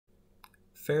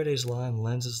Faraday's law and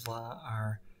Lenz's law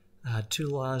are two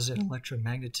laws in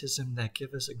electromagnetism that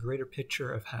give us a greater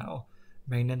picture of how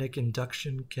magnetic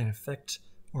induction can affect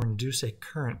or induce a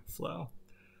current flow.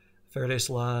 Faraday's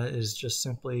law is just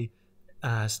simply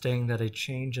stating that a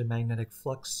change in magnetic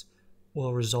flux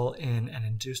will result in an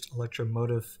induced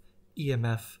electromotive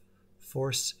EMF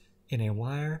force in a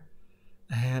wire,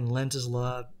 and Lenz's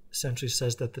law essentially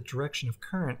says that the direction of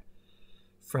current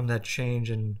from that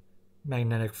change in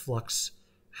magnetic flux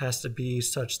has to be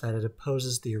such that it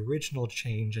opposes the original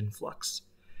change in flux,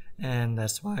 and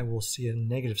that's why we'll see a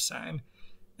negative sign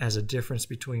as a difference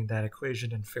between that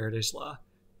equation and Faraday's law,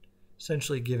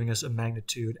 essentially giving us a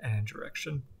magnitude and a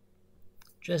direction.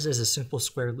 Just as a simple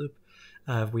square loop,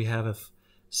 we have a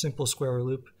simple square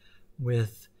loop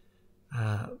with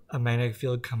a magnetic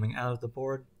field coming out of the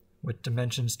board with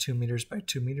dimensions 2 meters by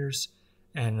 2 meters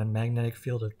and a magnetic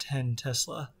field of 10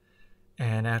 Tesla.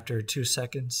 And after 2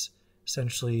 seconds,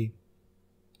 essentially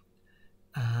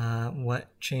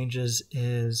what changes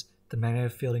is the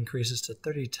magnetic field increases to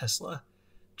 30 Tesla.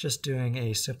 Just doing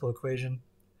a simple equation,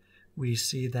 we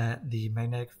see that the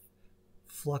magnetic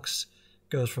flux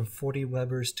goes from 40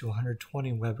 Webers to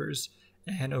 120 Webers,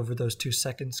 and over those 2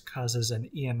 seconds causes an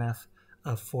EMF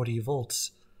of 40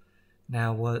 volts.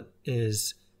 Now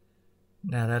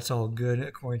that's all good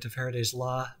according to Faraday's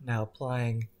law. Now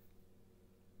applying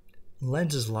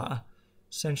Lenz's law,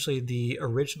 essentially the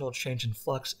original change in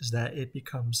flux is that it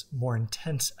becomes more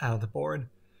intense out of the board.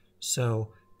 So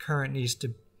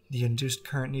the induced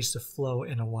current needs to flow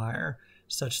in a wire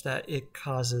such that it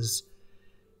causes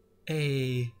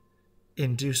a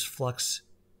induced flux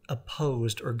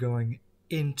opposed or going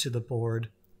into the board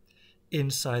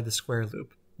inside the square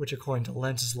loop, which according to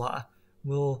Lenz's law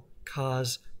will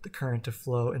cause the current to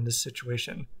flow in this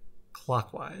situation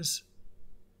clockwise.